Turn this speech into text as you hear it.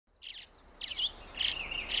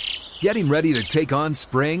Getting ready to take on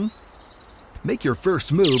spring? Make your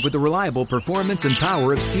first move with the reliable performance and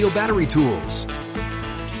power of Steel battery tools.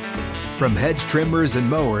 From hedge trimmers and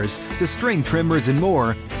mowers to string trimmers and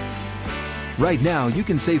more, right now you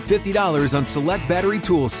can save $50 on select battery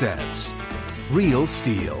tool sets. Real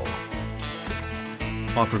Steel.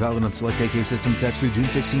 Offer valid on select AK system sets through June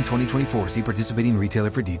 16, 2024. See participating retailer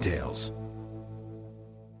for details.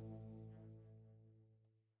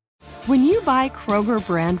 When you buy Kroger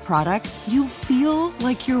brand products, you feel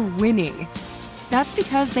like you're winning. That's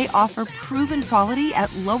because they offer proven quality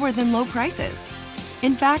at lower than low prices.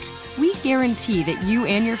 In fact, we guarantee that you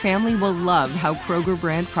and your family will love how Kroger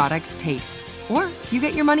brand products taste, or you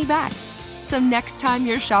get your money back. So next time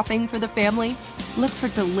you're shopping for the family, look for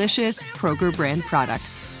delicious Kroger brand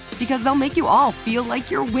products, because they'll make you all feel like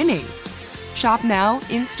you're winning. Shop now,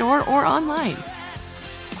 in-store, or online.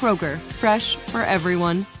 Kroger, fresh for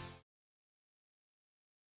everyone.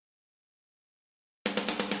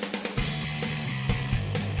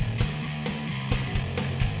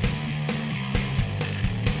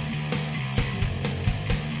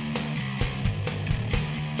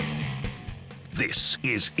 This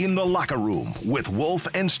is In the Locker Room with Wolf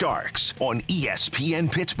and Starks on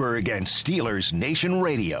ESPN Pittsburgh and Steelers Nation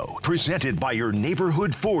Radio. Presented by your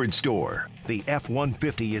neighborhood Ford store. The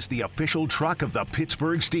F-150 is the official truck of the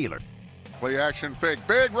Pittsburgh Steelers. Play action fake.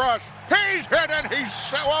 Big rush. He's hit and he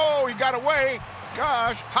got away.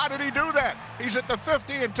 Gosh, how did he do that? He's at the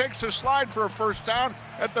 50 and takes a slide for a first down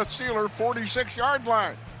at the Steeler 46-yard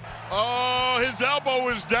line. Oh, his elbow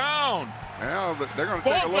is down. Now they're going to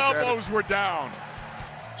take a look at it. Both elbows were down.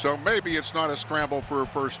 So maybe it's not a scramble for a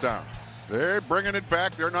first down. They're bringing it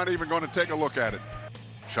back. They're not even going to take a look at it.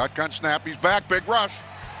 Shotgun snap. He's back. Big rush.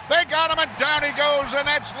 They got him, and down he goes, and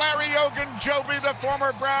that's Larry Ogunjobi, the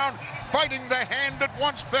former Brown, biting the hand that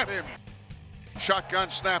once fed him. Shotgun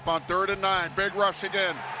snap on 3rd and 9. Big rush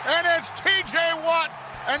again. And it's T.J. Watt,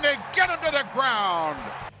 and they get him to the ground.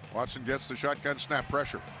 Watson gets the shotgun snap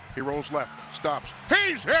pressure. He rolls left, stops.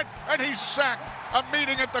 He's hit, and he's sacked. A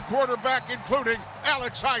meeting at the quarterback, including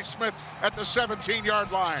Alex Highsmith at the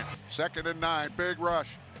 17-yard line. 2nd and 9, big rush.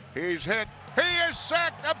 He's hit. He is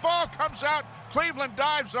sacked. The ball comes out. Cleveland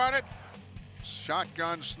dives on it.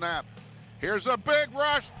 Shotgun snap. Here's a big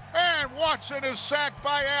rush, and Watson is sacked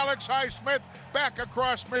by Alex Highsmith back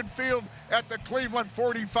across midfield at the Cleveland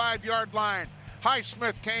 45-yard line.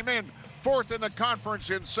 Highsmith came in 4th in the conference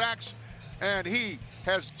in sacks, and he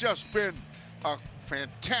has just been a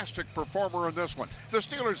fantastic performer in this one. The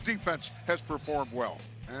Steelers' defense has performed well.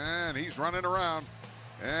 And he's running around,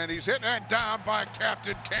 and he's hit and down by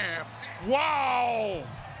Captain Cam. Wow!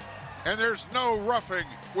 And there's no roughing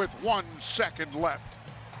with 1 second left.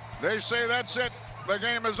 They say that's it. The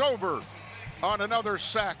game is over on another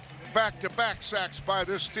sack. Back-to-back sacks by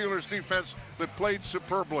this Steelers defense that played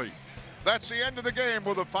superbly. That's the end of the game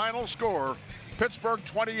with a final score. Pittsburgh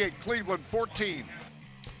 28, Cleveland 14.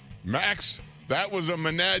 Max, that was a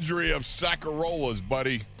menagerie of saccarolas,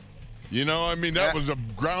 buddy. You know, I mean, that was a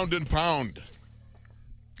ground and pound.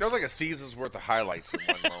 That was like a season's worth of highlights in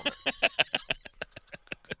one moment.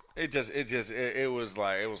 It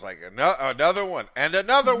was like another one and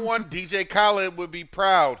another one. DJ Khaled would be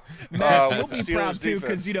proud. Max will be proud too,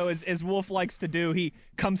 because as Wolf likes to do, he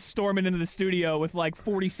comes storming into the studio with like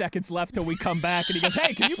 40 seconds left till we come back, and he goes,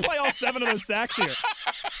 "Hey, can you play all 7 of those sacks here?"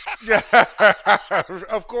 Yeah,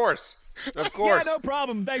 of course. Yeah, no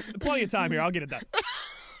problem. Thanks. Plenty of time here. I'll get it done.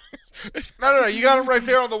 No. You got them right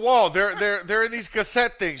there on the wall. They're in these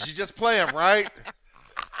cassette things. You just play them, right?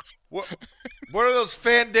 What are those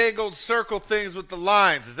fandangled circle things with the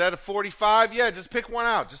lines? Is that a 45? Yeah, just pick one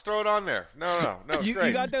out. Just throw it on there. No. You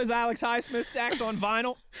got those Alex Highsmith sacks on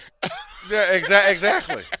vinyl? Yeah,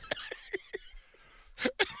 exactly.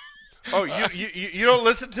 Oh, you don't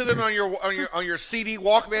listen to them on your CD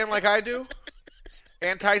Walkman like I do?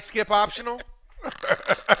 Anti-skip optional?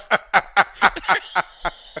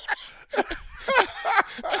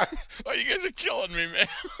 Oh, you guys are killing me, man.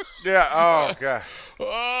 Yeah. Oh, God.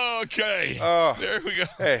 Okay. Oh, there we go.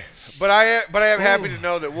 Hey, but I am happy to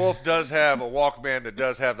know that Wolf does have a Walkman that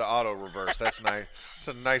does have the auto reverse. That's nice. It's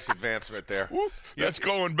a nice advancement there. That's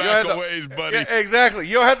going back a ways, buddy. Yeah, exactly.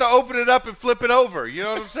 You don't have to open it up and flip it over. You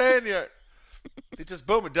know what I'm saying? Yeah. It just,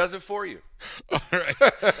 boom, it does it for you. All right.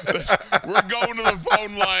 We're going to the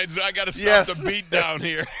phone lines. I got to stop the beat down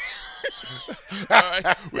here. All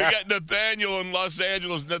right, we got Nathaniel in Los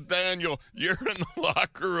Angeles. Nathaniel, you're in the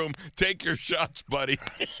locker room. Take your shots, buddy.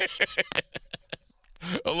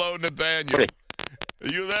 Hello, Nathaniel. Are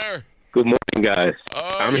you there? Good morning, guys.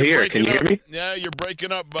 I'm here. Can you hear me? Yeah, you're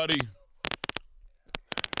breaking up, buddy.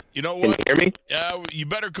 You know what? Can you hear me? You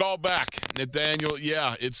better call back, Nathaniel.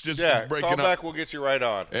 Yeah, it's just breaking call up. back. We'll get you right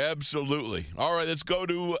on. Absolutely. All right, let's go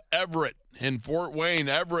to Everett in Fort Wayne.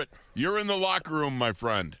 Everett, you're in the locker room, my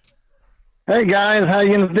friend. Hey, guys. How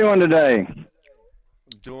you doing today?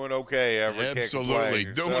 Doing okay, Everett. Absolutely.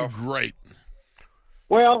 Doing great.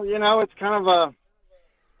 Well, it's kind of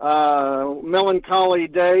a melancholy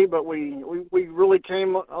day, but we really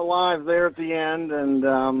came alive there at the end,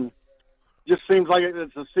 and just seems like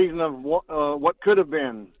it's a season of what could have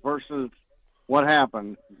been versus what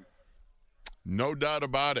happened. No doubt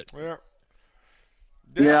about it. Yeah.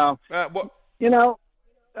 There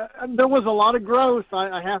was a lot of growth.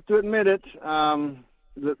 I have to admit it.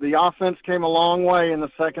 The offense came a long way in the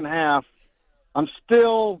second half. I'm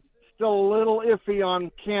still a little iffy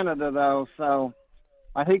on Canada, though, so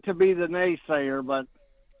I hate to be the naysayer, but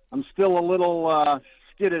I'm still a little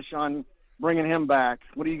skittish on bringing him back.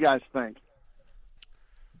 What do you guys think?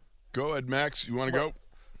 Go ahead, Max. You want to go?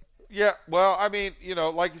 Yeah. Well, I mean,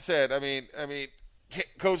 like you said, I mean,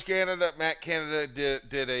 Coach Canada, Matt Canada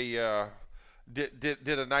did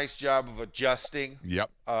a nice job of adjusting. Yep.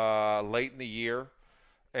 Late in the year,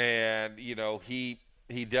 and he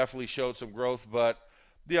definitely showed some growth. But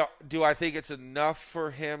do I think it's enough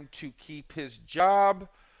for him to keep his job?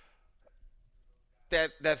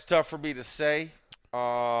 That's tough for me to say.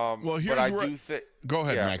 Well, here's go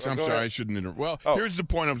ahead, Max. I'm sorry, I shouldn't interrupt. Well, here's the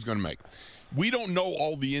point I was going to make. We don't know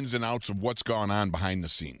all the ins and outs of what's gone on behind the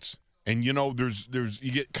scenes, and there's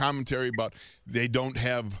you get commentary about they don't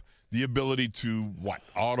have the ability to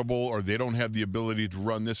audible, or they don't have the ability to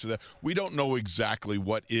run this or that. We don't know exactly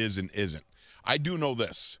what is and isn't. I do know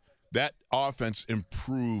this: that offense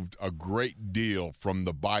improved a great deal from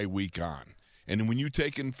the bye week on, and when you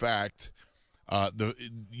take in fact,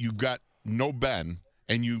 you've got no Ben,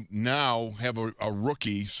 and you now have a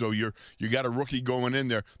rookie, so you got a rookie going in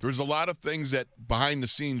there. There's a lot of things that behind the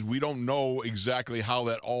scenes we don't know exactly how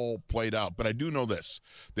that all played out. But I do know this: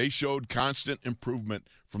 they showed constant improvement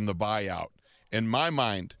from the buyout. In my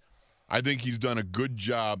mind, I think he's done a good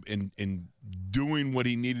job in doing what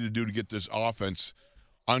he needed to do to get this offense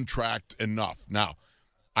untracked enough. Now,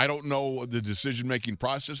 I don't know the decision-making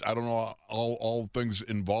process. I don't know all things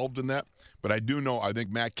involved in that. But I do know I think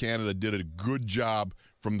Matt Canada did a good job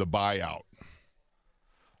from the buyout.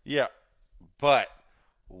 Yeah, but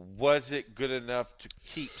was it good enough to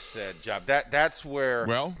keep said job? That's where.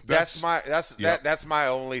 Well, that's my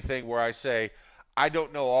only thing where I say I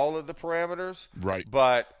don't know all of the parameters. Right.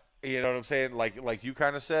 But you know what I'm saying, like you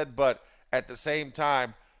kind of said. But at the same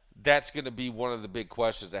time, that's going to be one of the big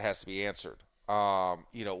questions that has to be answered.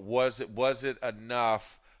 Was it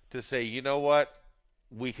enough to say, you know what,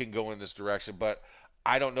 we can go in this direction? But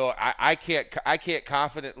I don't know. I can't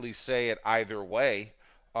confidently say it either way.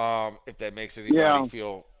 If that makes anybody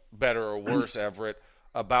feel better or worse, Everett,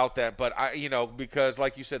 about that. But because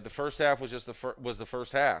like you said, the first half was just the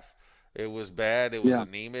first half. It was bad. It was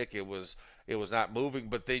anemic. It was not moving.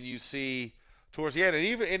 But then you see towards the end,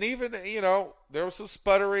 and even there was some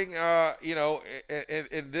sputtering.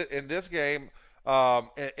 In this game.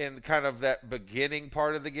 In kind of that beginning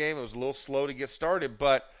part of the game, it was a little slow to get started,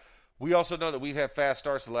 but we also know that we've had fast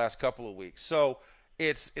starts the last couple of weeks. So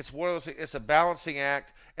it's one of those. It's a balancing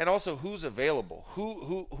act, and also who's available,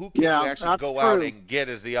 who can you actually go out and get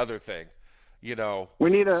is the other thing. We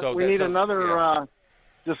need another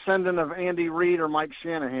descendant of Andy Reid or Mike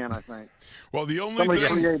Shanahan, I think. Well, the only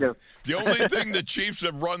thing the Chiefs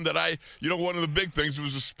have run that one of the big things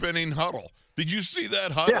was a spinning huddle. Did you see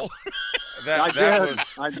that huddle? Yeah.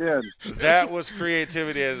 I did. That was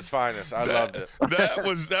creativity at its finest. I loved it.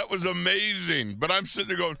 That was amazing. But I'm sitting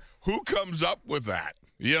there going, who comes up with that?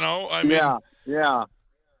 I mean, yeah.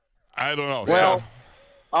 I don't know. Well,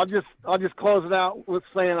 I'll just close it out with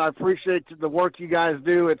saying I appreciate the work you guys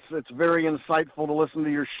do. It's very insightful to listen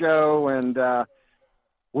to your show, and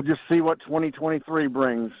we'll just see what 2023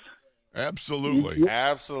 brings. Absolutely.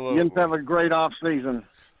 Absolutely. You have a great off season.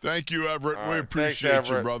 Thank you, Everett. We appreciate thanks,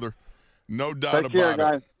 you, brother. No doubt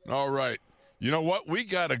about it. All right. You know what? We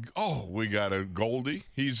got a Goldie.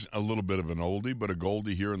 He's a little bit of an oldie, but a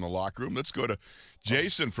Goldie here in the locker room. Let's go to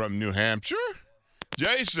Jason from New Hampshire.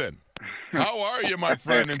 Jason, how are you, my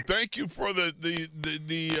friend? And thank you for the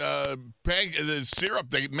syrup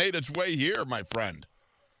that made its way here, my friend.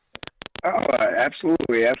 Oh,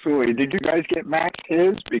 absolutely. Did you guys get Max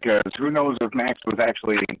his? Because who knows if Max was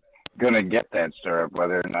actually going to get that syrup,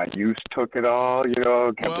 whether or not you took it all, kept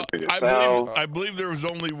it for yourself. I believe there was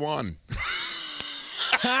only one.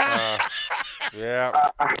 Yeah.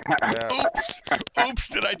 Oops,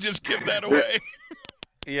 did I just give that away?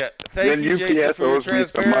 Yeah, thank you, Jason, for your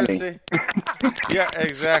transparency. Yeah,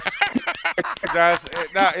 exactly.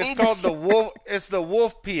 It's called the Wolf. It's the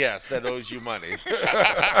Wolf PS that owes you money.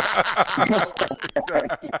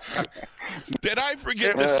 Did I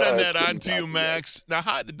forget to send that on to you, Max? Now,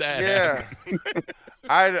 how did that happen?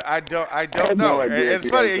 I don't know. No idea, it's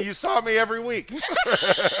funny. You saw me every week.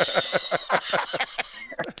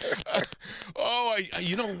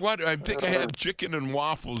 You know what? I think I had chicken and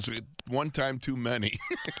waffles at one time too many.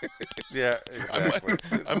 Yeah, exactly.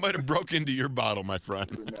 I might have broke into your bottle, my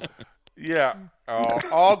friend. Yeah,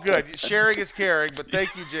 all good. Sharing is caring, but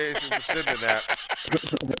thank you, Jason, for sending that.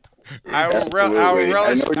 I will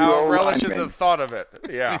relish in the thought of it.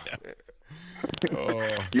 Yeah.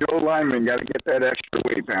 You old lineman got to get that extra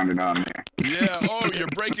weight pounded on there. Yeah. Oh, you're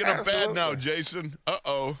breaking up bad now, Jason.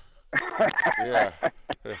 Uh-oh. Yeah.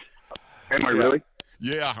 Am I really?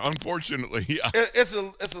 Yeah, unfortunately. Yeah. It's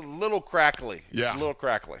a little crackly. Yeah. It's a little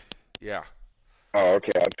crackly. Yeah. Oh,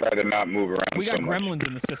 okay. I'll try to not move around. We got gremlins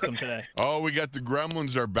in the system today. Oh, we got the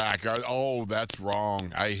gremlins are back. Oh, that's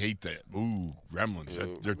wrong. I hate that. Ooh, gremlins.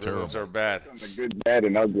 They're terrible. Gremlins are bad. The good, bad,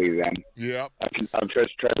 and ugly then. Yep. I'll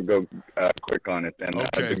just try to go quick on it then.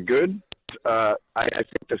 Okay. The good, I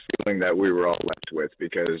think the feeling that we were all left with,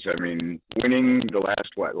 because, I mean, winning the last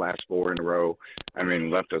 4 in a row, I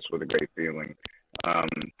mean, left us with a great feeling.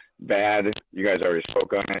 Bad, you guys already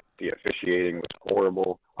spoke on it. The officiating was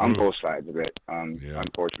horrible on both sides of it,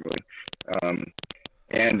 unfortunately.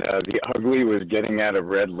 And the ugly was getting out of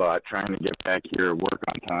Red Lot, trying to get back here at work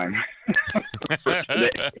on time.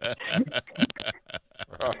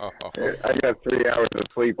 I got 3 hours of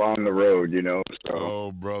sleep on the road, you know. So.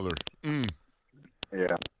 Oh, brother.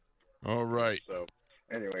 Yeah. All right. So,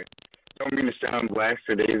 anyway. Don't mean to sound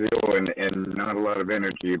lackadaisical and not a lot of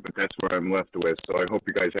energy, but that's what I'm left with. So I hope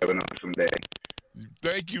you guys have an awesome day.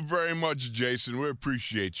 Thank you very much, Jason. We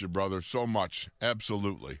appreciate you, brother, so much.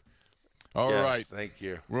 Absolutely. All right. Thank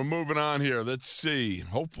you. We're moving on here. Let's see.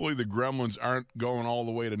 Hopefully the Gremlins aren't going all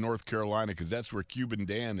the way to North Carolina, because that's where Cuban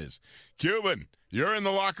Dan is. Cuban, you're in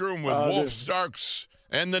the locker room with Wolf Starks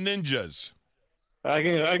and the Ninjas. I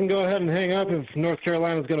can go ahead and hang up if North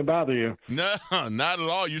Carolina's going to bother you. No, not at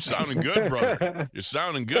all. You're sounding good, brother. You're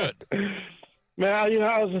sounding good. Man,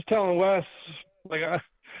 I was just telling Wes, like,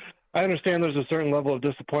 I understand there's a certain level of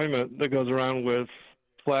disappointment that goes around with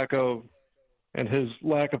Flacco and his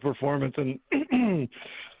lack of performance and the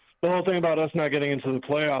whole thing about us not getting into the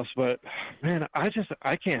playoffs. But, man, I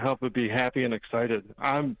can't help but be happy and excited.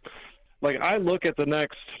 I look at the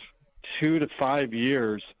next 2 to 5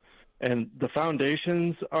 years, and the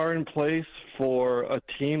foundations are in place for a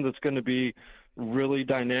team that's going to be really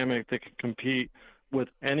dynamic, that can compete with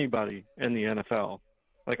anybody in the NFL.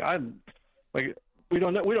 We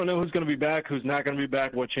don't know who's going to be back, who's not going to be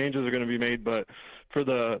back, what changes are going to be made. But for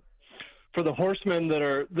the horsemen that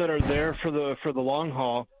are there for the long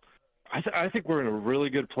haul, I think we're in a really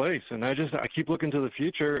good place. And I keep looking to the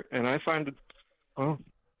future, and I find, I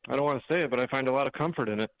don't want to say it, but I find a lot of comfort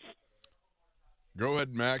in it. Go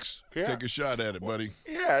ahead, Max. Yeah. Take a shot at it, buddy.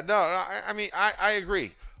 Yeah, no, I mean, I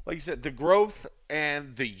agree. Like you said, the growth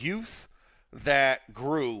and the youth that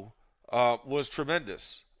grew was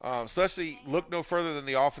tremendous. Especially look no further than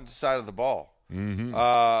the offensive side of the ball. Mm-hmm.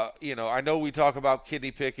 I know we talk about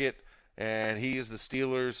Kenny Pickett, and he is the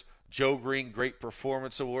Steelers' Joe Green Great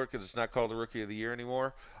Performance Award, because it's not called the Rookie of the Year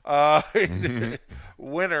anymore.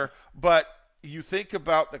 Winner. But you think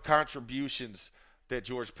about the contributions that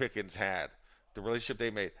George Pickens had, the relationship they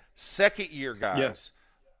made. Second-year guys,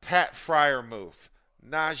 Pat Freiermuth,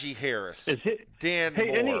 Najee Harris, Dan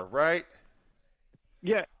Moore, right?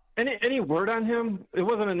 Yeah. Any word on him? It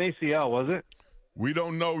wasn't an ACL, was it? We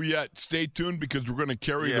don't know yet. Stay tuned, because we're going to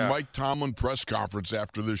carry the Mike Tomlin press conference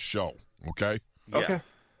after this show, okay? Yeah. Okay.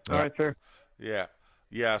 All right, fair. Yeah.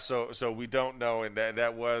 Yeah, so we don't know, and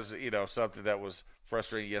that was, something that was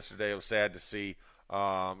frustrating yesterday. It was sad to see,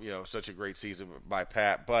 such a great season by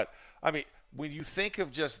Pat. But, I mean, when you think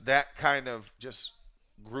of just that kind of just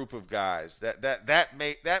group of guys,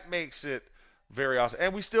 that makes it very awesome.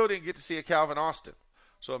 And we still didn't get to see a Calvin Austin.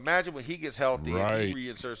 So imagine when he gets healthy and he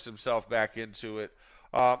reinserts himself back into it.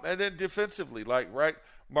 And then defensively,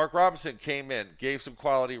 Mark Robinson came in, gave some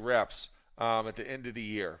quality reps at the end of the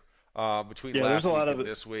year between last week and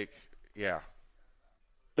this week. Yeah.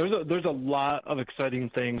 There's a lot of exciting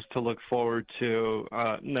things to look forward to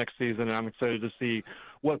next season, and I'm excited to see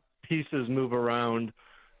what pieces move around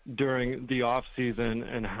during the off season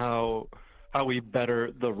and how we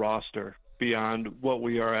better the roster beyond what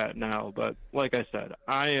we are at now. But like I said,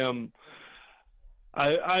 I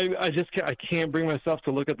can't bring myself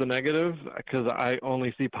to look at the negative, because I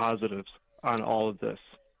only see positives. on all of this.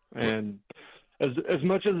 And as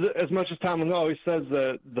much as Tomlin always says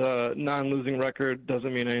that the non-losing record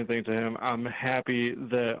doesn't mean anything to him, I'm happy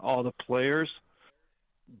that all the players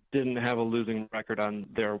didn't have a losing record on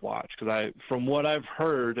their watch, because from what I've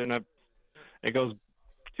heard, and it goes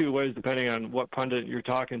two ways depending on what pundit you're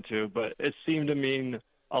talking to, but it seemed to mean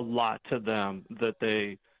a lot to them that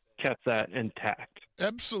they kept that intact.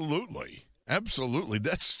 Absolutely.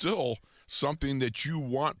 That's still something that you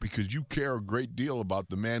want because you care a great deal about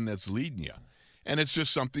the man that's leading you. And it's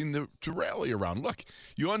just something to rally around. Look,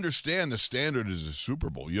 you understand the standard is a Super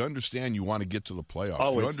Bowl. You understand you want to get to the playoffs.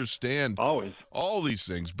 Always. You understand all these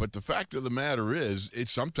things. But the fact of the matter is,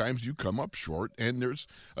 sometimes you come up short, and there's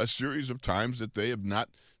a series of times that they have not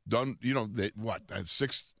done,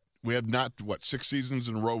 we have not, 6 seasons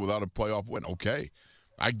in a row without a playoff win. Okay,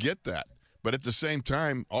 I get that. But at the same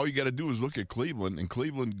time, all you got to do is look at Cleveland, and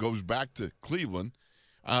Cleveland goes back to Cleveland,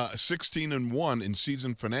 16-1 in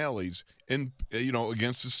season finales,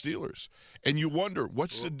 against the Steelers, and you wonder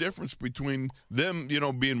what's the difference between them,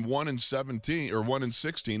 being 1-17 or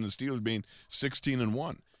 1-16, the Steelers being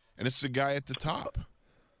 16-1, and it's the guy at the top.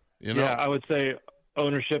 Yeah, I would say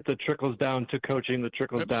ownership that trickles down to coaching, that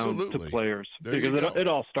trickles down to players, because it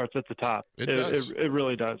all starts at the top. It does. It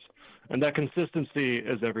really does, and that consistency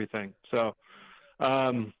is everything. So,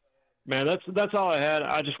 man, that's all I had.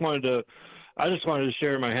 I just wanted to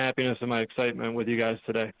share my happiness and my excitement with you guys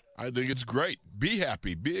today. I think it's great. Be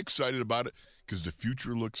happy. Be excited about it because the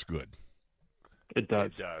future looks good. It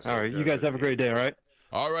does. All right. You guys have a great day, all right?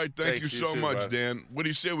 All right. Thank you so much, bud. Dan. What do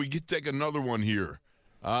you say we take another one here?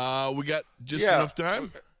 We got just enough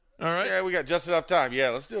time? All right. Yeah, we got just enough time. Yeah,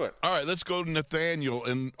 let's do it. All right. Let's go to Nathaniel.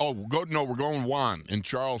 We're going Juan in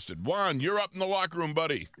Charleston. Juan, you're up in the locker room,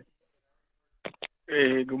 buddy.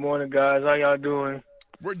 Hey, good morning, guys. How y'all doing?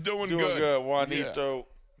 We're doing good, Juanito.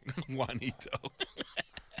 Yeah. Juanito.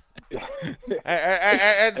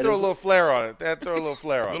 and throw a little flair on it. A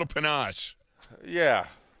little panache. Yeah.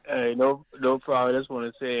 Hey, no problem. I just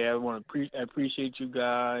want to say I appreciate you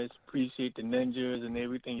guys. Appreciate the Ninjas and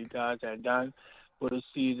everything you guys have done for the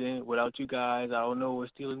season. Without you guys, I don't know where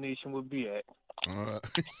Steelers Nation would be at.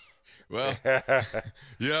 Well,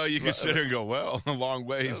 you can sit here and go, well, a long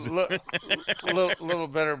ways. little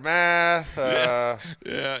better math. Yeah,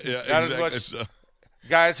 not exactly. As much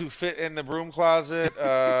guys who fit in the broom closet.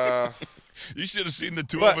 You should have seen the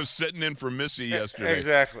two of us sitting in for Missy yesterday.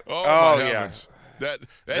 Exactly. Oh my heavens. That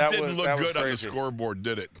didn't look good on the crazy. Scoreboard,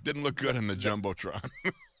 did it? Didn't look good on the Jumbotron.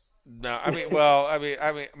 No, I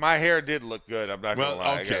mean, my hair did look good. I'm not gonna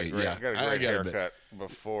lie. Okay, I got a great haircut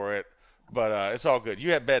before it. But it's all good.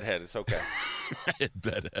 You had bedhead. It's okay. I had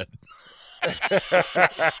bedhead.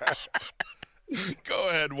 Go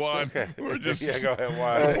ahead, Juan. Okay. We're just, go ahead,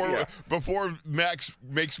 Juan. Before Max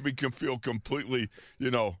makes me feel completely,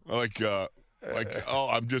 I'm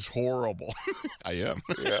just horrible. I am.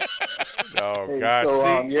 Yeah. Oh, gosh.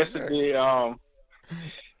 So yesterday,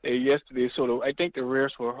 I think the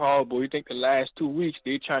refs were horrible. You think the last 2 weeks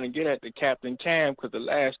they're trying to get at the Captain Cam because the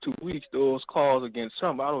last 2 weeks those calls against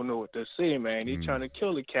Trump, I don't know what to say, man. They're trying to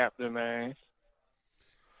kill the captain, man.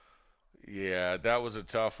 Yeah, that was a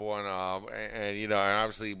tough one. And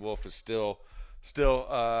obviously Wolf is still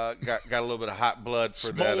got a little bit of hot blood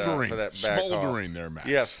for that back smoldering there, Max.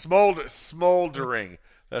 Yeah, smoldering.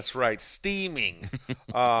 That's right, steaming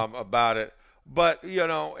about it. But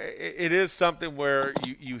it is something where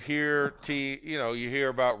you hear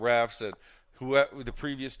about refs and whoever the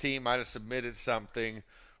previous team might have submitted something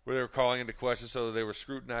where they were calling into question, so they were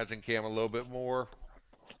scrutinizing Cam a little bit more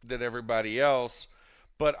than everybody else.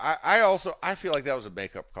 But I feel like that was a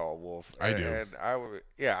makeup call, Wolf. I do. And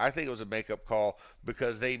I think it was a makeup call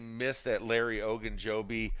because they missed that Larry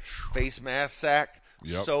Ogunjobi face mask sack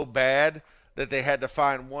so bad that they had to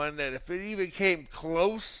find one that if it even came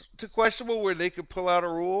close to questionable where they could pull out a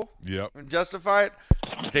rule and justify it,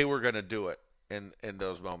 they were going to do it in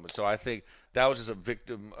those moments. So I think that was just a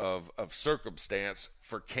victim of circumstance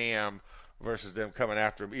for Cam versus them coming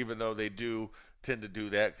after him, even though they do tend to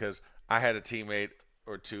do that, because I had a teammate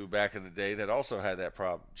or two back in the day that also had that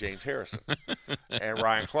problem, James Harrison and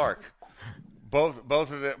Ryan Clark. Both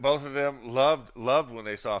of them loved when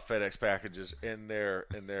they saw FedEx packages in their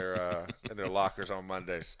lockers on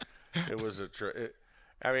Mondays. It was it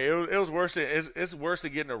was worse. It's worse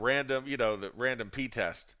than getting a random the random P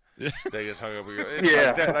test. They just hung over your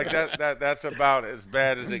that's about as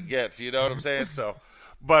bad as it gets. You know what I'm saying? So,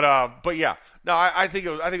 but yeah. No, I think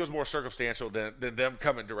it was more circumstantial than them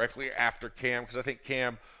coming directly after Cam, because I think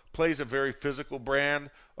Cam plays a very physical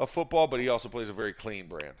brand of football, but he also plays a very clean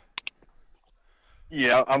brand.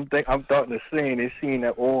 Yeah, I'm starting to seeing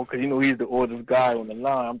that oil, because he's the oldest guy on the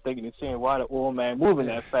line. I'm thinking and saying, why the oil man moving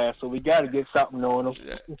that fast? So we got to get something on him.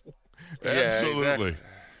 Absolutely. Exactly.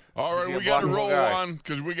 All right, we got to roll on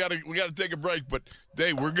because we got to take a break. But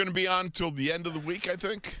Dave, we're going to be on till the end of the week, I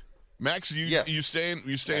think. Max, you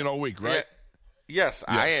staying all week, right? Yes,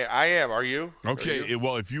 I am. Are you? Okay. Are you?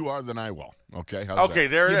 Well, if you are, then I will. Okay. Okay.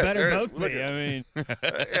 There it is. You better there both be. I mean.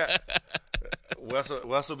 Yeah.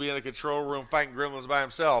 Wes will be in the control room fighting gremlins by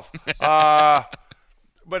himself.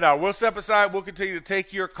 But no, we'll step aside. We'll continue to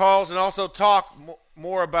take your calls and also talk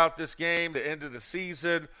more about this game, the end of the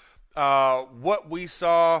season, what we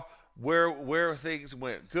saw, where things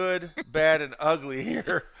went good, bad, and ugly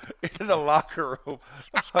here in the locker room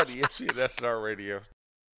on ESPN SNR Radio.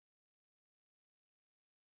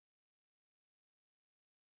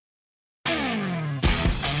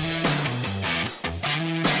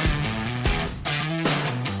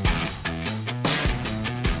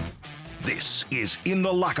 This is In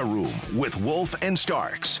the Locker Room with Wolf and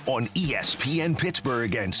Starks on ESPN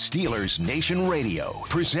Pittsburgh and Steelers Nation Radio.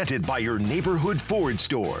 Presented by your neighborhood Ford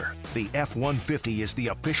store. The F-150 is the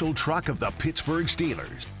official truck of the Pittsburgh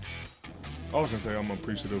Steelers. I was going to say I'm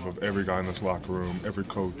appreciative of every guy in this locker room, every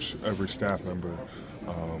coach, every staff member.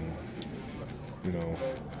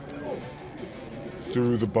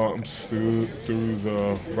 Through the bumps, through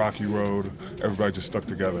the rocky road, everybody just stuck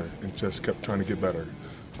together and just kept trying to get better.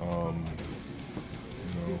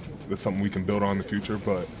 That's something we can build on in the future,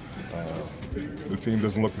 but the team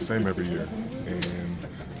doesn't look the same every year. And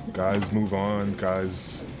guys move on,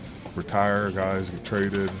 guys retire, guys get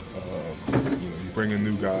traded, you bring in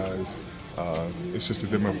new guys. It's just a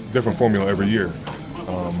different formula every year.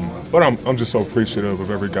 But I'm just so appreciative of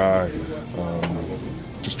every guy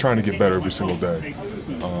just trying to get better every single day.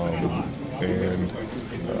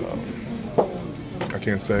 I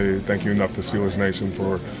can't say thank you enough to Steelers Nation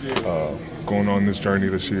for going on this journey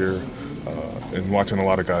this year and watching a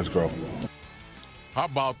lot of guys grow. How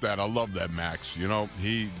about that? I love that, Max.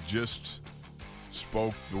 He just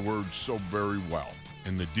spoke the words so very well,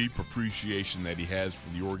 and the deep appreciation that he has for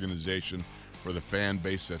the organization, for the fan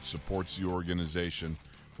base that supports the organization,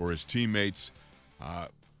 for his teammates.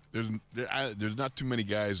 There's not too many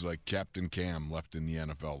guys like Captain Cam left in the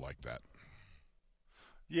NFL like that.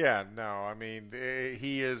 Yeah, no, I mean,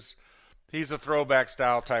 he's a throwback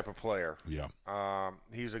style type of player. Yeah.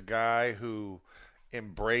 He's a guy who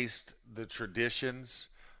embraced the traditions,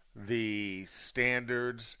 the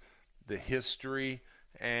standards, the history,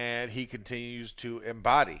 and he continues to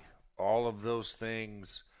embody all of those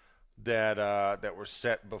things that were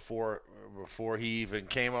set before he even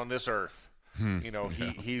came on this earth.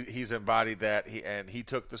 He's embodied that, and he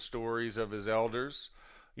took the stories of his elders.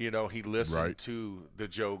 He listened to the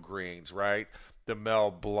Joe Greens, right? The Mel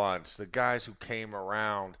Blunts, the guys who came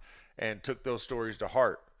around and took those stories to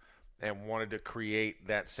heart and wanted to create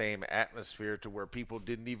that same atmosphere to where people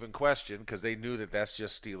didn't even question, because they knew that that's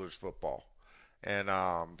just Steelers football. And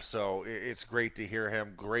so it's great to hear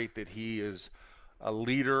him. Great that he is a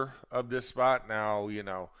leader of this spot. Now,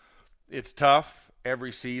 it's tough.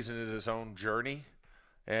 Every season is its own journey,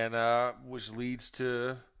 and which leads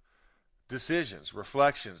to decisions,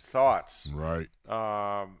 reflections, thoughts. Right.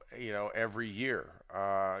 Every year,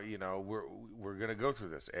 we're going to go through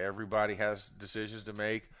this. Everybody has decisions to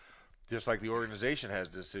make, just like the organization has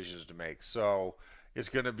decisions to make. So it's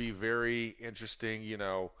going to be very interesting,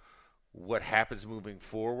 what happens moving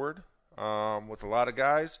forward with a lot of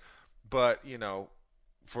guys. But,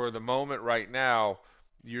 for the moment right now,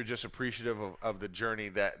 you're just appreciative of the journey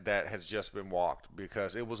that has just been walked,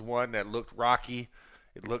 because it was one that looked rocky.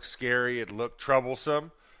 It looked scary. It looked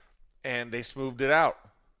troublesome, and they smoothed it out.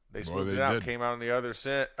 They came out on the other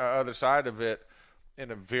side of it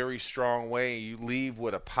in a very strong way. You leave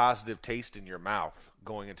with a positive taste in your mouth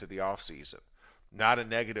going into the offseason, not a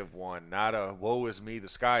negative one, not a woe is me, the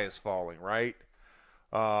sky is falling, right?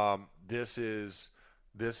 This is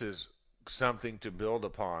something to build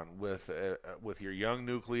upon with your young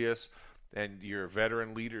nucleus and your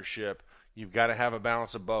veteran leadership. You've got to have a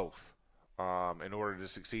balance of both in order to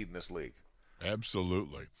succeed in this league.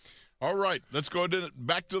 Absolutely. All right, let's go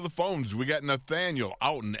back to the phones. We got Nathaniel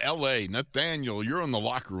out in L.A. Nathaniel, you're in the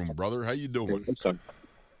locker room, brother. How you doing?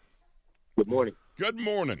 Good morning. Good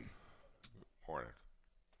morning. Morning.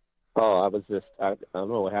 Oh, I was just, I don't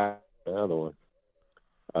know what happened to the other one.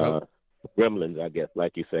 Gremlins, I guess,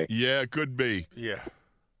 like you say. Yeah, it could be. Yeah.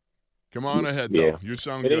 Come on ahead, though. You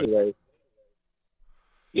sound good.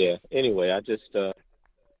 Anyway, I just,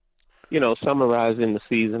 summarizing the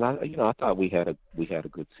season, I thought we had a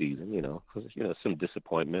good season, because, some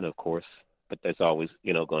disappointment, of course, but there's always,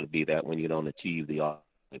 going to be that when you don't achieve the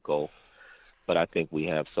ultimate goal. But I think we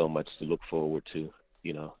have so much to look forward to.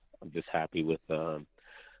 I'm just happy with the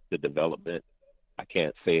development. I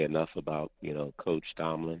can't say enough about, Coach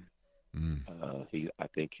Tomlin. I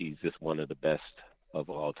think he's just one of the best of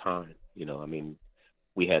all time.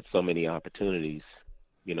 We had so many opportunities,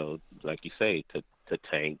 like you say, to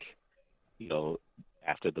tank,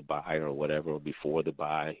 after the bye or whatever, or before the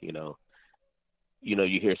bye.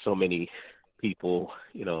 You hear so many people,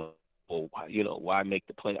 why make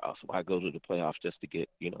the playoffs? Why go to the playoffs just to get,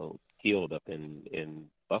 healed up in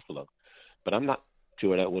Buffalo? But I'm not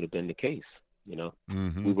sure that would have been the case.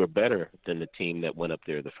 We were better than the team that went up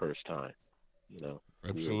there the first time.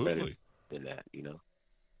 Absolutely. We were better than that.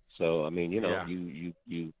 So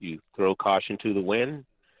you throw caution to the wind,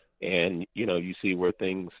 and you see where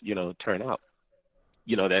things turn out.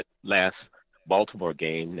 That last Baltimore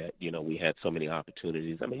game that we had so many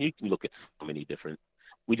opportunities. I mean, you can look at so many different.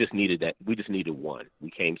 We just needed that. We just needed one.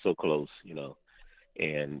 We came so close,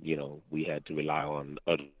 and we had to rely on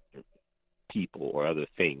other people or other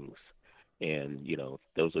things. And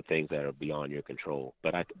those are things that are beyond your control.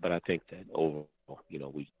 But I think that overall,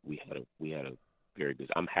 we had a very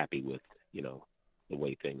good. I'm happy with the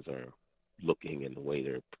way things are looking and the way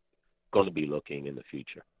they're going to be looking in the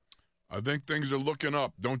future. I think things are looking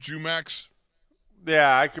up, don't you, Max?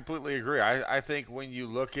 Yeah, I completely agree. I think when you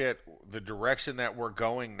look at the direction that we're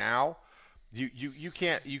going now, you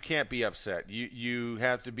can't be upset. You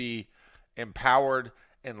have to be empowered,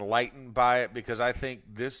 enlightened by it, because I think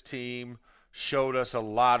this team showed us a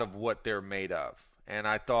lot of what they're made of. And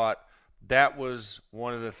I thought that was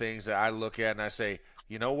one of the things that I look at and I say,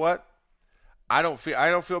 you know what? I don't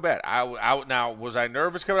feel bad. Now, was I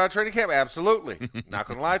nervous coming out of training camp? Absolutely. Not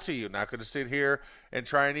going to lie to you. Not going to sit here and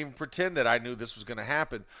try and even pretend that I knew this was going to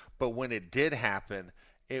happen. But when it did happen,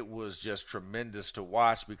 it was just tremendous to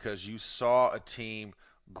watch, because you saw a team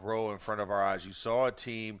grow in front of our eyes. You saw a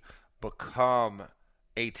team become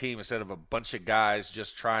a team instead of a bunch of guys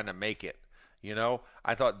just trying to make it.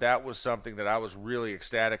 I thought that was something that I was really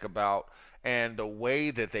ecstatic about, and the way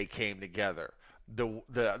that they came together.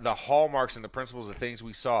 The hallmarks and the principles of things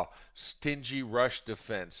we saw: stingy rush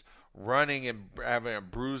defense, running and having a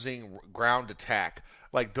bruising ground attack.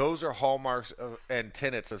 Like, those are hallmarks and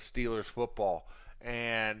tenets of Steelers football.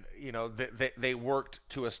 And, they worked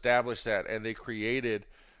to establish that, and they created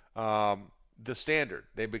the standard.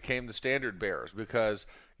 They became the standard bearers, because,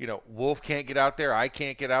 Wolf can't get out there. I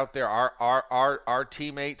can't get out there. Our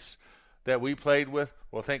teammates that we played with,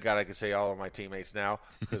 well, thank God I can say all of my teammates now,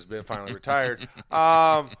 because Ben finally retired,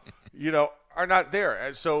 are not there.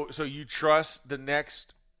 And so you trust the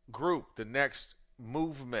next group, the next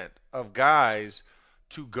movement of guys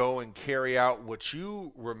to go and carry out what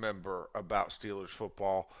you remember about Steelers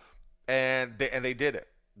football. And they did it.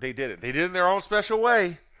 They did it. They did it in their own special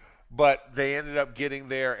way, but they ended up getting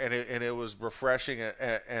there, and it was refreshing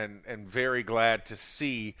and very glad to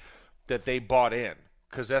see that they bought in.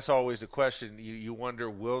 Because that's always the question. You wonder,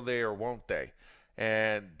 will they or won't they?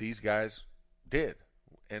 And these guys did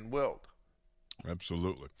and willed.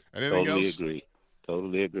 Absolutely. Anything else?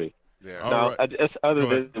 Totally agree. Yeah. Now, right. other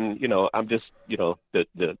than, I'm just,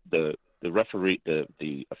 the referee,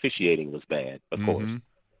 the officiating was bad, of course.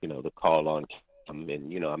 The call on him,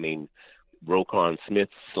 and, Roquan Smith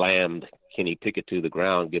slammed Kenny Pickett to the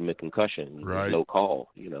ground, give him a concussion. Right. No call,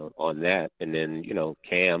 on that. And then,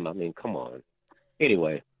 Cam, come on.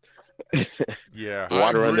 Anyway. Yeah.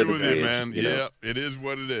 Water I agree under the with bridge, you, man. Yeah, it is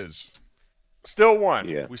what it is. Still won.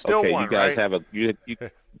 Yeah. We still won, you guys right?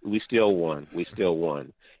 We still won. We still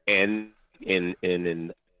won. And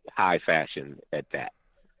in high fashion at that.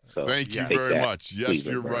 So thank you very much. Yes,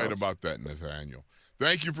 you're right about that, Nathaniel.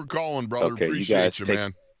 Thank you for calling, brother. Okay, appreciate you,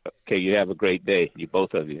 man. Okay, you have a great day. You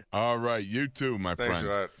both of you. All right, you too, my friend.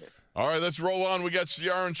 Right. All right, let's roll on. We got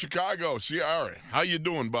Ciara in Chicago. Ciara, how you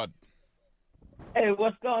doing, bud? Hey,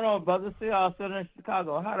 what's going on, brother? Ciara still in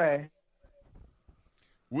Chicago. How they?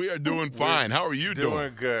 We are doing fine. How are you doing?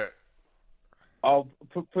 Doing good. Oh,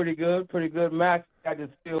 pretty good, Max. I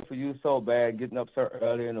just feel for you so bad, getting up so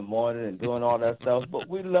early in the morning and doing all that stuff. But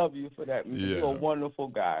we love you for that. Yeah. You're a wonderful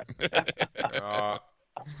guy.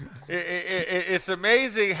 It's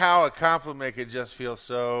amazing how a compliment can just feel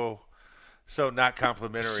so not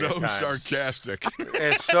complimentary. So at times. Sarcastic.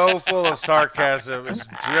 It's so full of sarcasm. It's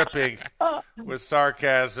dripping with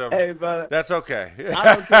sarcasm. Hey, brother. That's okay.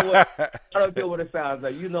 I don't care what it sounds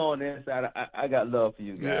like. On the inside, I got love for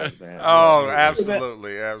you guys, man. Oh,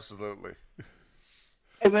 absolutely.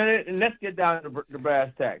 Hey, man, let's get down to the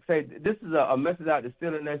brass tacks. Hey, this is a message out to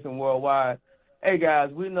Steelers Nation worldwide. Hey,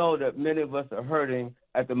 guys, we know that many of us are hurting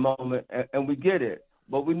at the moment, and we get it.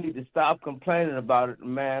 But we need to stop complaining about it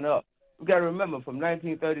and man up. We got to remember, from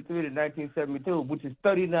 1933 to 1972, which is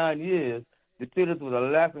 39 years, the Steelers were the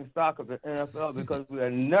laughing stock of the NFL because we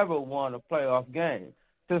had never won a playoff game.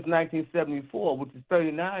 Since 1974, which is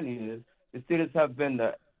 39 years, the Steelers have been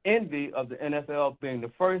the envy of the NFL, being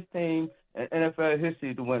the first team in NFL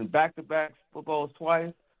history to win back-to-back Super Bowls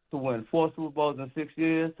twice, to win 4 Super Bowls in 6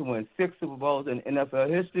 years, to win 6 Super Bowls in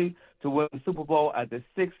NFL history, to win the Super Bowl at the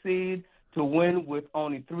 6th seed, to win with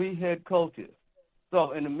only 3 head coaches.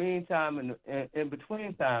 So in the meantime, in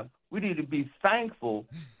between time, we need to be thankful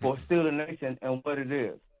for Steeler Nation and what it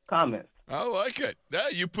is. Comments? I like it. Yeah,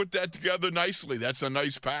 you put that together nicely. That's a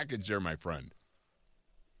nice package there, my friend.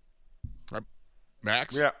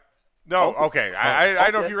 Max? Yeah. No, okay. I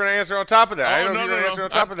don't know if you're going to answer on top of that. I don't know if you're going to answer on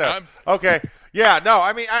top of that. Okay. Yeah, no,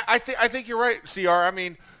 I mean, I think you're right, CR. I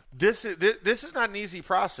mean, this is not an easy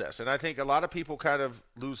process, and I think a lot of people kind of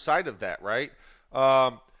lose sight of that, right?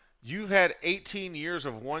 You've had 18 years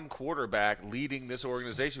of one quarterback leading this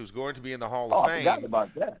organization who's going to be in the Hall of Fame. I forgot about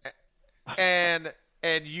that.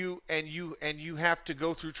 And you have to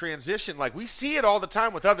go through transition. Like, we see it all the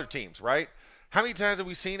time with other teams, right? How many times have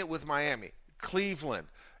we seen it with Miami, Cleveland?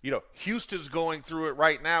 Houston's going through it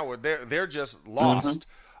right now where they're just lost.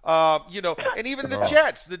 And even the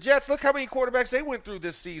Jets. The Jets, look how many quarterbacks they went through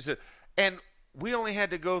this season. And we only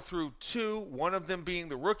had to go through 2, one of them being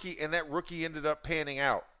the rookie, and that rookie ended up panning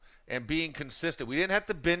out and being consistent. We didn't have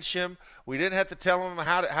to bench him. We didn't have to tell him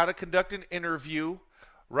how to conduct an interview,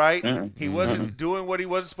 right? He wasn't doing what he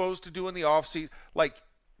was supposed to do in the offseason. Like,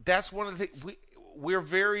 that's one of the things. We're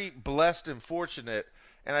very blessed and fortunate,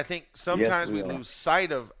 and I think sometimes we lose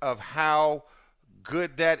sight of how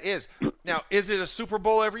good that is. Now, is it a Super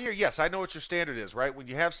Bowl every year? Yes, I know what your standard is, right? When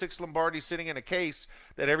you have 6 Lombardi sitting in a case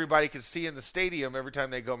that everybody can see in the stadium every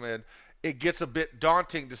time they come in, it gets a bit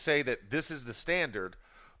daunting to say that this is the standard.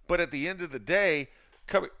 But at the end of the day,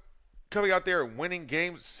 coming out there and winning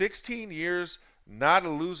games, 16 years, not a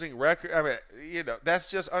losing record, I mean,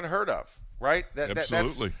 that's just unheard of, right?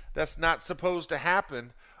 Absolutely. That's not supposed to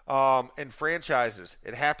happen in franchises.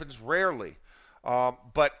 It happens rarely.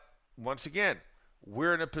 But once again,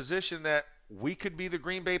 we're in a position that we could be the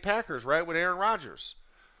Green Bay Packers, right, with Aaron Rodgers.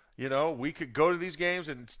 We could go to these games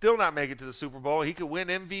and still not make it to the Super Bowl. He could win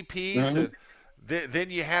MVPs. And then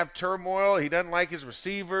you have turmoil. He doesn't like his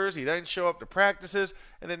receivers. He doesn't show up to practices.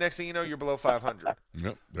 And the next thing you know, you're below 500.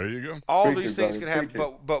 Yep, there you go. All these things can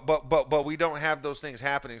happen, but we don't have those things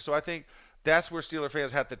happening. So I think that's where Steeler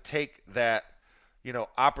fans have to take that,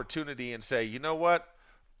 opportunity and say, you know what?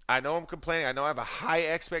 I know I'm complaining. I know I have a high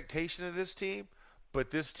expectation of this team, but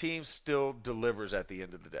this team still delivers at the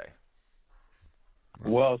end of the day.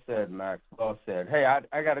 Well said, Max. Well said. Hey,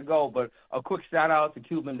 I got to go, but a quick shout-out to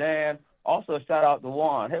Cuban Dan. Also, a shout-out to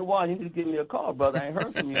Juan. Hey, Juan, you need to give me a call, brother. I ain't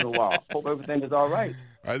heard from you in a while. Hope everything is all right.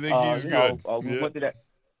 I think he's good. We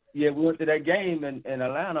went to that game in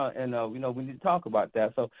Atlanta, and, we need to talk about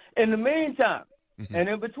that. So, in the meantime, and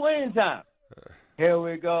in between time, here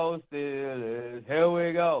we go, Steelers. Here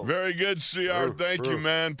we go. Very good, CR. Thank you,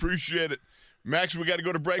 man. Appreciate it. Max, we got to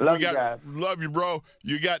go to break. Love you, bro.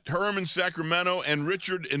 You got Herm in Sacramento and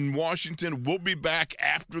Richard in Washington. We'll be back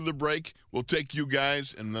after the break. We'll take you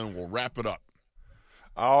guys, and then we'll wrap it up.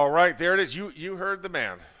 All right, there it is. You heard the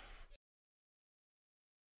man.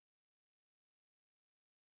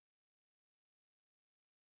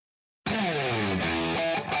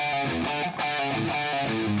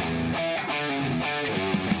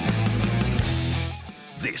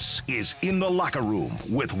 This is In the Locker Room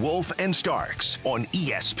with Wolf and Starks on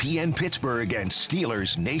ESPN Pittsburgh and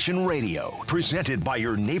Steelers Nation Radio. Presented by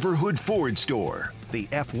your neighborhood Ford store. The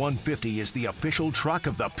F-150 is the official truck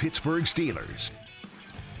of the Pittsburgh Steelers.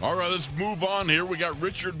 All right, let's move on here. We got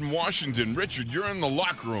Richard in Washington. Richard, you're in the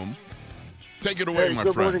locker room. Take it away, my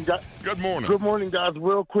friend. Good morning. Good morning, guys.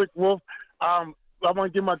 Real quick, Wolf. I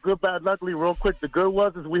want to give my good, bad, luckily real quick. The good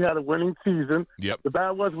was is we had a winning season. Yep. The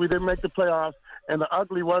bad was we didn't make the playoffs. And the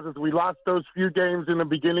ugly was is we lost those few games in the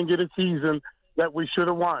beginning of the season that we should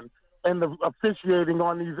have won. And the officiating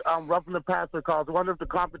on these roughing the passer calls. I wonder if the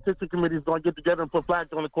competition committee is going to get together and put flags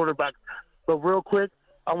on the quarterbacks. But real quick,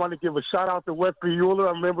 I want to give a shout-out to Wesley Euler.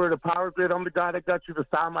 I'm a member of the Power Grid. I'm the guy that got you to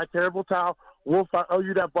sign my terrible towel. Wolf, I owe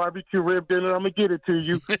you that barbecue rib dinner. I'm going to get it to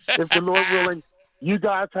you if the Lord willing. You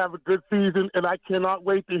guys have a good season, and I cannot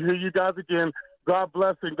wait to hear you guys again. God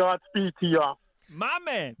bless and Godspeed to y'all. My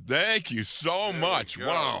man. Thank you so much.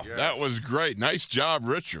 Wow, that was great. Nice job,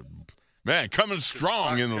 Richard. Man, coming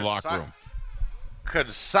strong in the locker room.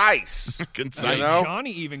 Concise. Concise.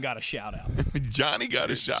 Johnny even got a shout-out. Johnny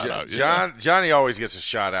got a shout-out. Johnny always gets a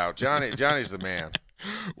shout-out. Johnny's the man.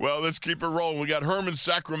 Well, let's keep it rolling. We got Herm in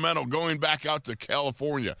Sacramento going back out to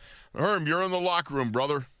California. Herm, you're in the locker room,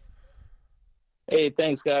 brother. Hey,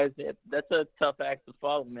 thanks, guys. That's a tough act to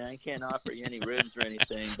follow, man. I can't offer you any ribs or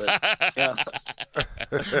anything, but yeah.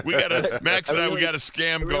 Max and I, we got a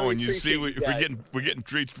scam going. You see, we're getting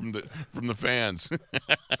treats from the fans.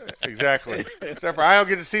 Exactly. Except for I don't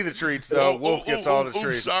get to see the treats though. Wolf gets all the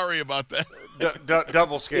treats. Sorry about that.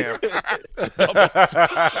 Double scam. double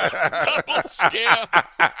scam.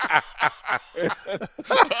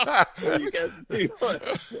 You guys do.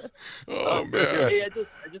 Oh man. Hey, I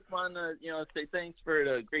just want to say thanks for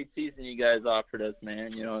the great season you guys offered us,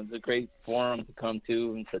 man. It's a great forum to come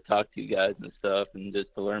to and to talk to you guys and stuff, and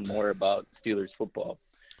just to learn more about Steelers football.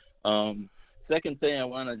 Second thing, I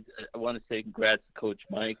want to say congrats to Coach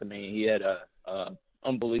Mike. I mean, he had a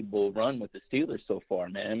unbelievable run with the Steelers so far,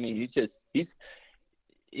 man. I mean, he's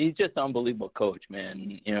just unbelievable coach,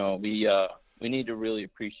 man. We need to really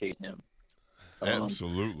appreciate him.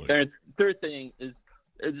 Absolutely. Third thing is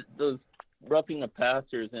those roughing the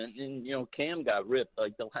passers, and Cam got ripped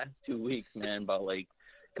like the last 2 weeks, man, about like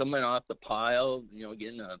coming off the pile,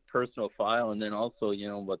 getting a personal foul, and then also,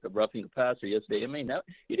 about the roughing the passer yesterday. I mean,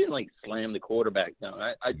 you didn't like slam the quarterback down.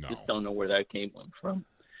 I just don't know where that came from.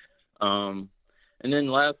 And then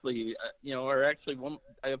lastly,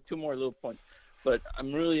 I have two more little points, but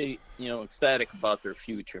I'm really, ecstatic about their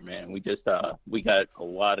future, man. We just, we got a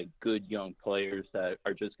lot of good young players that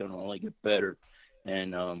are just going to only get better.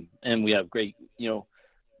 And we have great,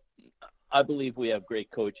 I believe we have great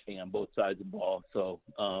coaching on both sides of the ball. So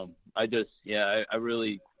I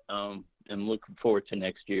really am looking forward to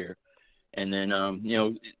next year. And then,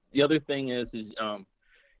 the other thing is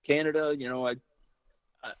Canada,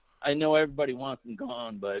 I know everybody wants them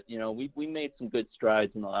gone, but, we made some good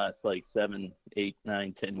strides in the last, 7, 8,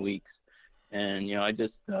 9, 10 weeks. And, I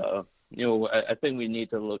just, I think we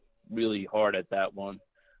need to look really hard at that one.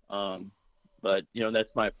 But,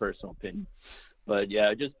 that's my personal opinion. But, yeah,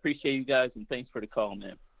 I just appreciate you guys, and thanks for the call,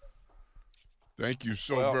 man. Thank you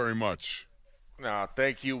so very much. No,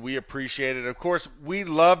 thank you. We appreciate it. Of course, we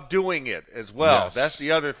love doing it as well. Yes. That's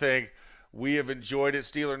the other thing. We have enjoyed it.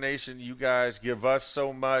 Steeler Nation, you guys give us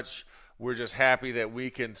so much. We're just happy that we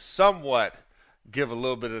can somewhat give a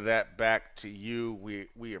little bit of that back to you.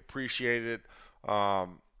 We appreciate it,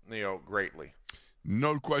 greatly.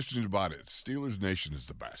 No questions about it. Steelers Nation is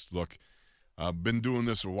the best. Look, I've been doing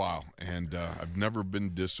this a while, and I've never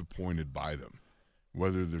been disappointed by them.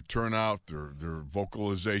 Whether their turnout, their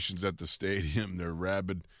vocalizations at the stadium, their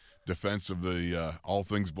rabid defense of the all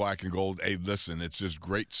things black and gold. Hey, listen, it's just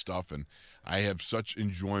great stuff, and I have such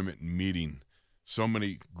enjoyment in meeting so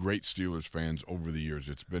many great Steelers fans over the years.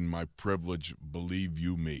 It's been my privilege, believe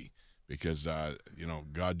you me, because,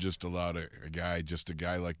 God just allowed a guy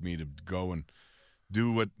like me to go and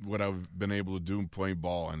do what I've been able to do in playing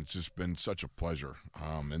ball, and it's just been such a pleasure.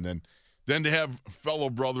 And then to have fellow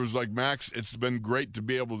brothers like Max, it's been great to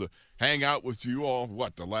be able to hang out with you all,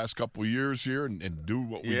 the last couple of years here and do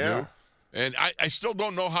what we do. And I still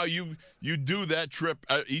don't know how you do that trip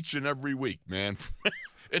each and every week, man.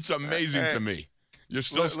 It's amazing to me. You're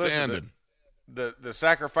still standing. The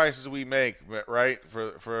sacrifices we make, right,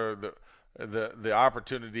 for the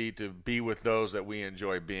opportunity to be with those that we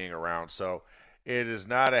enjoy being around. So it is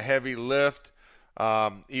not a heavy lift.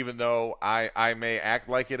 Even though I may act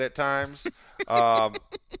like it at times, but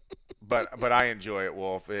I enjoy it,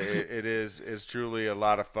 Wolf. It is truly a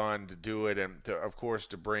lot of fun to do it, and of course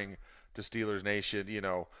to bring to Steelers Nation,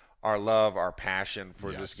 our love, our passion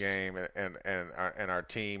for this game and our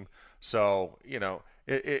team. So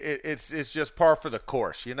it's just par for the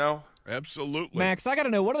course, Absolutely. Max, I got to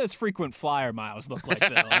know, what do those frequent flyer miles look like,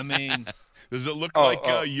 though? I mean, does it look like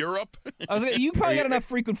Europe? You probably got enough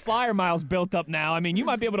frequent flyer miles built up now. I mean, you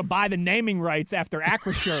might be able to buy the naming rights after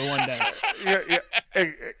Acrisure one day. Yeah,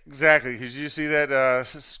 exactly. Because you see that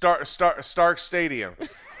Stark Stadium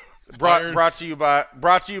brought to you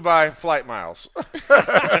by Flight Miles.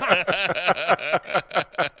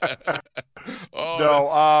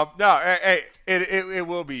 Hey, it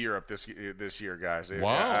will be Europe this year, guys.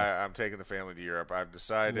 Wow. I'm taking the family to Europe. I've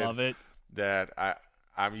decided Love it. that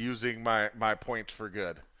I'm using my points for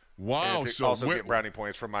good. Wow! So also get brownie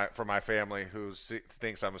points for my family who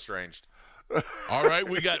thinks I'm estranged. All right,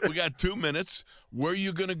 we got 2 minutes. Where are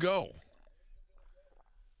you gonna go?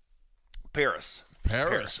 Paris.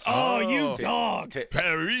 Paris. Oh, you dog.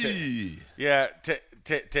 Paris.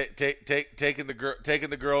 taking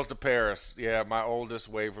the girls to Paris. Yeah, my oldest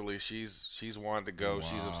Waverly, she's wanted to go. Wow.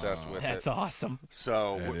 She's obsessed with it. That's awesome.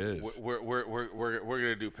 So we're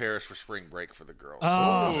gonna do Paris for spring break for the girls.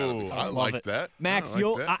 Oh, I like that. Max,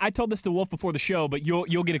 I told this to Wolf before the show, but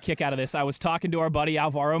you'll get a kick out of this. I was talking to our buddy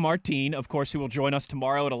Alvaro Martin, of course, who will join us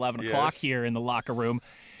tomorrow at 11 o'clock here in the locker room.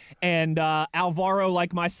 And Alvaro,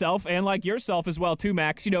 like myself and like yourself as well, too,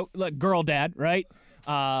 Max, like girl dad, right?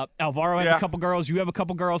 Alvaro has a couple girls. You have a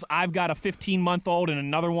couple girls. I've got a 15-month-old and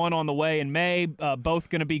another one on the way in May. Both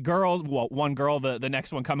going to be girls. Well, one girl, the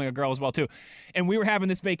next one coming a girl as well, too. And we were having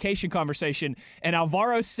this vacation conversation, and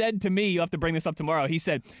Alvaro said to me, you have to bring this up tomorrow, he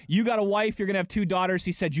said, you got a wife, you're going to have 2 daughters.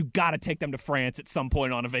 He said, you got to take them to France at some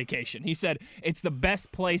point on a vacation. He said, it's the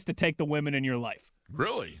best place to take the women in your life.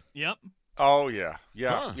 Really? Yep. Oh, yeah.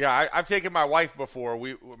 I've taken my wife before.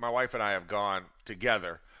 My wife and I have gone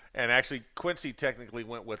together. And actually, Quincy technically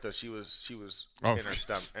went with us. She was in her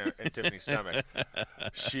stomach, in Tiffany's stomach.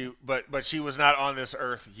 But she was not on this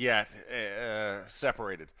earth yet,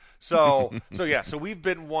 separated. So we've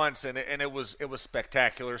been once, and it was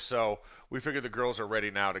spectacular. So we figured the girls are ready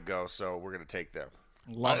now to go. So we're gonna take them.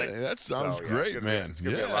 Love it. That sounds great, man. It's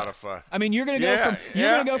gonna be a lot of fun. I mean, you're gonna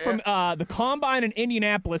go from the combine in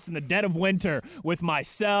Indianapolis in the dead of winter with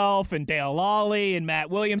myself and Dale Lawley and Matt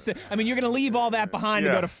Williamson. I mean, you're gonna leave all that behind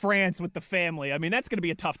to go to France with the family. I mean, that's gonna be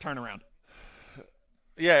a tough turnaround.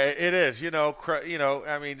 Yeah, it is.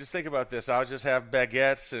 I mean, just think about this. I'll just have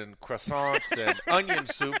baguettes and croissants and onion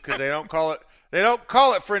soup because they don't call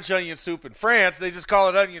it French onion soup in France. They just call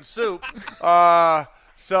it onion soup.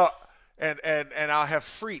 And I'll have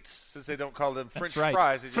frites, since they don't call them French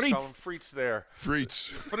fries. They just call them frites there.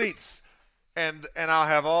 Frites. And I'll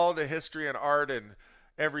have all the history and art and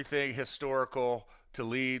everything historical to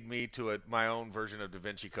lead me to my own version of Da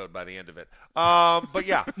Vinci Code by the end of it. But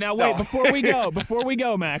yeah. Now wait, before we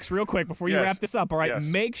go, Max, real quick, before you wrap this up, all right?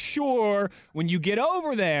 Make sure when you get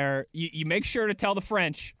over there, you make sure to tell the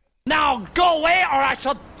French. Now go away or I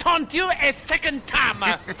shall taunt you a second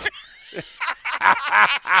time.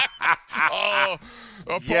 Oh,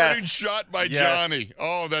 a parting shot by Johnny.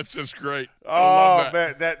 Oh, that's just great. Oh,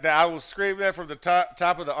 man, that I will scream that from the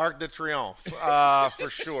top of the Arc de Triomphe, for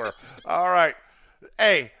sure. All right.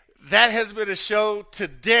 Hey, that has been a show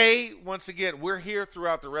today. Once again, we're here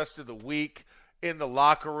throughout the rest of the week in the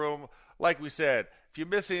locker room. Like we said, if you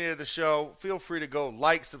miss any of the show, feel free to go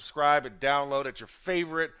like, subscribe, and download at your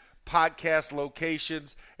favorite podcast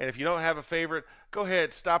locations. And if you don't have a favorite, go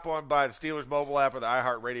ahead, stop on by the Steelers mobile app or the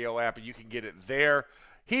iHeartRadio app, and you can get it there.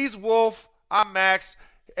 He's Wolf. I'm Max.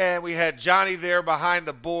 And we had Johnny there behind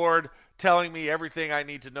the board telling me everything I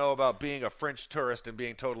need to know about being a French tourist and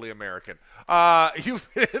being totally American. You've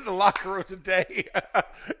been in the locker room today.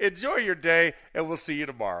 Enjoy your day, and we'll see you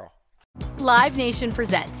tomorrow. Live Nation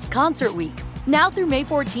presents Concert Week. Now through May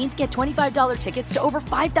 14th, get $25 tickets to over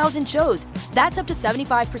 5,000 shows. That's up to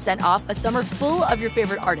 75% off a summer full of your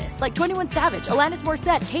favorite artists like 21 Savage, Alanis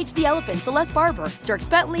Morissette, Cage the Elephant, Celeste Barber, Dierks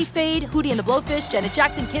Bentley, Fade, Hootie and the Blowfish, Janet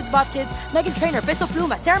Jackson, Kidz Bop Kids, Meghan Trainor, Bissell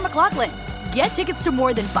Pluma, Sarah McLachlan. Get tickets to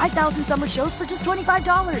more than 5,000 summer shows for just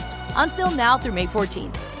 $25. Until now through May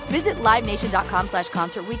 14th. Visit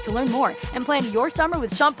LiveNation.com/Concert Week to learn more and plan your summer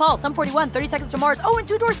with Sean Paul, Sum 41, 30 Seconds to Mars, and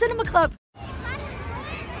Two Door Cinema Club.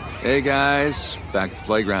 Hey, guys. Back at the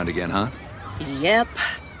playground again, huh? Yep.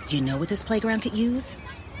 You know what this playground could use?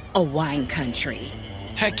 A wine country.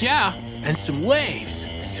 Heck yeah. And some waves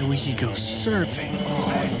so we could go surfing.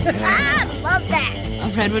 Oh, yeah. Love that. A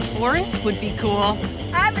redwood forest would be cool.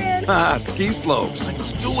 I'm in. Ski slopes.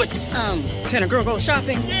 Let's do it. Can a girl go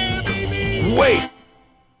shopping? Yeah, baby. Wait.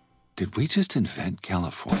 Did we just invent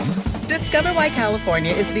California? Discover why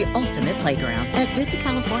California is the ultimate playground at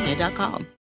visitcalifornia.com.